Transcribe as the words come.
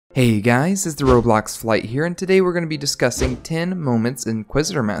Hey guys, it's the Roblox Flight here, and today we're going to be discussing 10 moments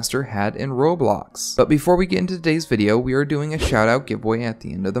Inquisitormaster had in Roblox. But before we get into today's video, we are doing a shout out giveaway at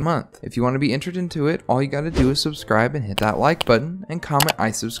the end of the month. If you want to be entered into it, all you got to do is subscribe and hit that like button and comment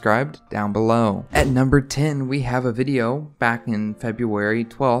I subscribed down below. At number 10, we have a video back in February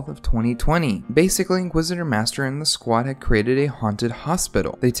 12th of 2020. Basically, Inquisitormaster and the squad had created a haunted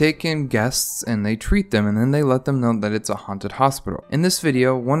hospital. They take in guests and they treat them, and then they let them know that it's a haunted hospital. In this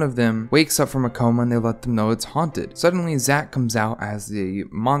video, one of them wakes up from a coma and they let them know it's haunted. Suddenly, Zach comes out as the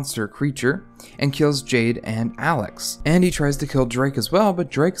monster creature and kills Jade and Alex. And he tries to kill Drake as well, but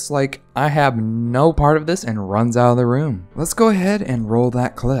Drake's like, I have no part of this, and runs out of the room. Let's go ahead and roll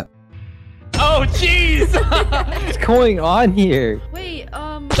that clip. Oh jeez! What's going on here? Wait,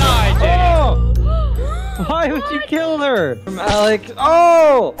 Die, Jade! Oh! Why would you kill her? From Alex.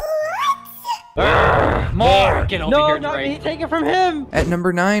 Oh! More! Get over No, here, not me. Drake. Take it from him. At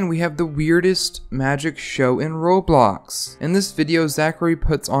number 9, we have the weirdest magic show in Roblox. In this video, Zachary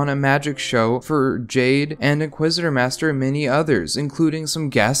puts on a magic show for Jade and Inquisitormaster and many others, including some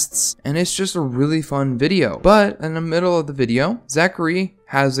guests, and it's just a really fun video. But in the middle of the video, Zachary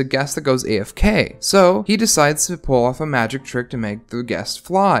has a guest that goes AFK. So he decides to pull off a magic trick to make the guest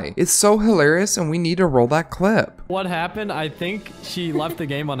fly. It's so hilarious, and we need to roll that clip. What happened? I think she left the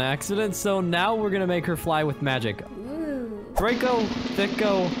game on accident, so now we're gonna make her fly with magic. ooh. Draco,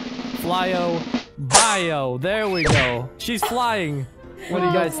 Thicko, Flyo, Bio. There we go. She's flying. What do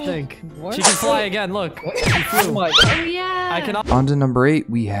you guys think? What? She can fly again, look. She Oh flew. my. Oh yeah. I cannot. On to number 8,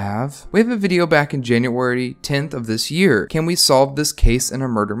 we have a video back in January 10th of this year. Can we solve this case in a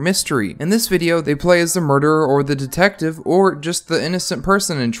murder mystery? In this video, they play as the murderer or the detective or just the innocent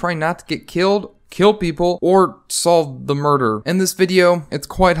person and try not to get killed, kill people, or solve the murder. In this video, it's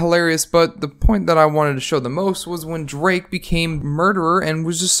quite hilarious, but the point that I wanted to show the most was when Drake became murderer and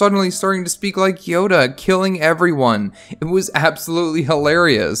was just suddenly starting to speak like Yoda, killing everyone. It was absolutely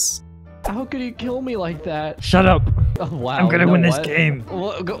hilarious. How could you kill me like that? Shut up. Oh, wow. I'm gonna you know win this what? game.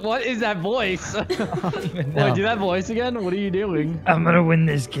 What is that voice? I don't even Wait, know. do that voice again? What are you doing? I'm gonna win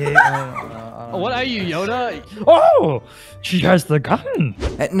this game. What are you, Yoda? Oh! She has the gun.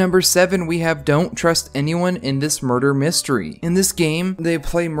 At number 7, we have Don't Trust Anyone in This Murder Mystery. In this game, they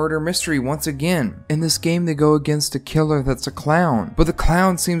play murder mystery once again. In this game, they go against a killer that's a clown. But the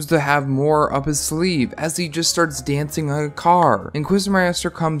clown seems to have more up his sleeve as he just starts dancing on a car.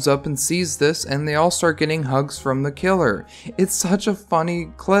 Inquisitormaster comes up and sees this, and they all start getting hugs from the killer. It's such a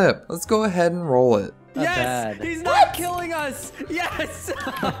funny clip. Let's go ahead and roll it. Not Yes! bad. He's not killing us! Yes!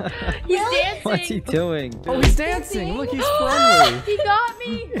 He's dancing. What's he doing? Oh, he's dancing! Look, he's friendly! He got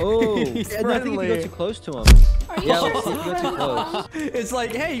me. Oh, He's and I think if you friendly. go too close to him. Are you Yeah, sure let's see if you go too close. It's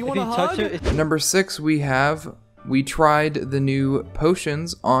like, hey, you If want you a touch hug? it, At number 6, we tried the new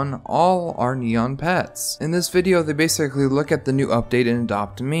potions on all our neon pets. In this video, they basically look at the new update and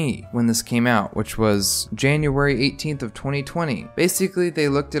Adopt Me when this came out, which was January 18th of 2020. Basically, they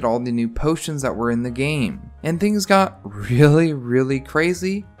looked at all the new potions that were in the game, and things got really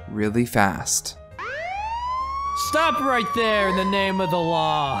crazy really fast. Stop right there in the name of the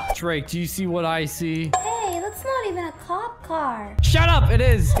law. Drake, do you see what I see? Hey, that's not even a cop car. Shut up! It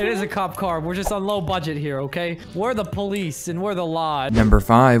is a cop car. We're just on low budget here, okay? We're the police and we're the law. Number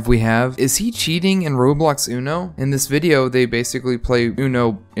 5, we have, is he cheating in Roblox Uno? In this video, they basically play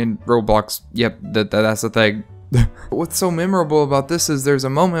Uno in Roblox. Yep, that's the thing. What's so memorable about this is there's a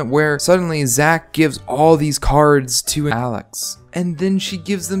moment where suddenly Zach gives all these cards to Alex, and then she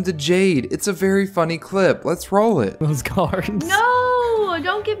gives them to Jade. It's a very funny clip. Let's roll it. Those cards. No,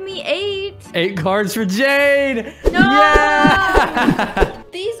 don't give me 8. 8 cards for Jade! No. Yeah!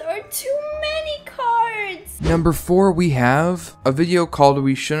 These are too many cards. Number 4, we have a video called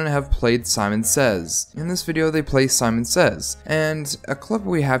We Shouldn't Have Played Simon Says. In this video, they play Simon Says, and a clip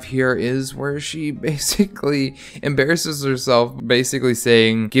we have here is where she basically embarrasses herself, basically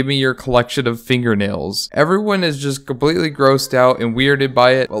saying, give me your collection of fingernails. Everyone is just completely grossed out and weirded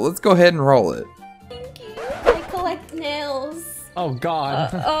by it. Well, let's go ahead and roll it. Thank you. I collect nails. Oh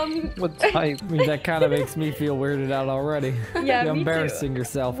god. what type? I mean, that kind of makes me feel weirded out already. Yeah, You're me embarrassing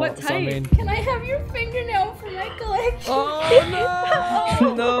yourself. What so, type? I mean, Can I have your fingernail for my collection? oh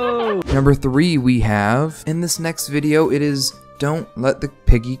no! No. Number 3, we have, in this next video, it is Don't Let the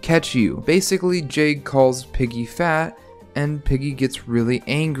Piggy Catch You. Basically, Jade calls Piggy fat, and Piggy gets really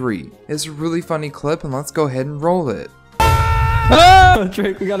angry. It's a really funny clip, and let's go ahead and roll it.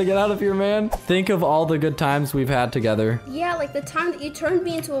 Drake, we gotta get out of here, man. Think of all the good times we've had together. Yeah, like the time that you turned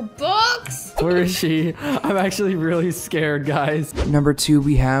me into a box. Where is she? I'm actually really scared, guys. Number 2,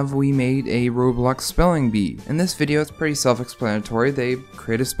 we made a Roblox spelling bee. In this video, it's pretty self-explanatory. They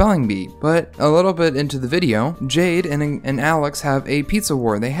create a spelling bee. But a little bit into the video, Jade and Alex have a pizza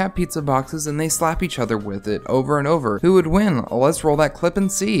war. They have pizza boxes and they slap each other with it over and over. Who would win? Let's roll that clip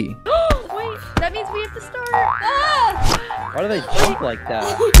and see. Wait, that means we have to start. Ah! Why do they jump like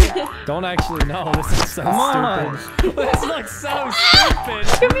that? Don't actually know. This looks so Come on. stupid. This looks so stupid.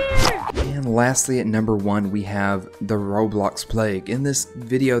 Come here. And lastly, at number 1, we have the Roblox Plague. In this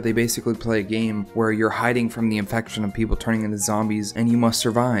video, they basically play a game where you're hiding from the infection of people turning into zombies and you must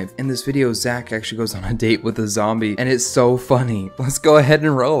survive. In this video, Zach actually goes on a date with a zombie and it's so funny. Let's go ahead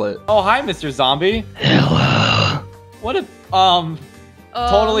and roll it. Oh, hi, Mr. Zombie. Hello. What a,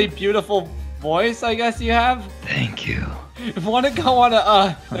 totally beautiful voice, I guess you have. Thank you. If you want to go on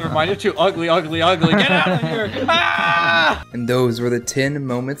a, never mind, you're too ugly. Get out of here. Ah! And those were the 10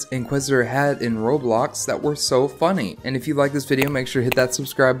 moments Inquisitor had in Roblox that were so funny. And if you like this video, make sure to hit that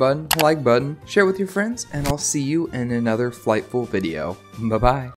subscribe button, like button, share with your friends, and I'll see you in another Flightful video. Bye-bye.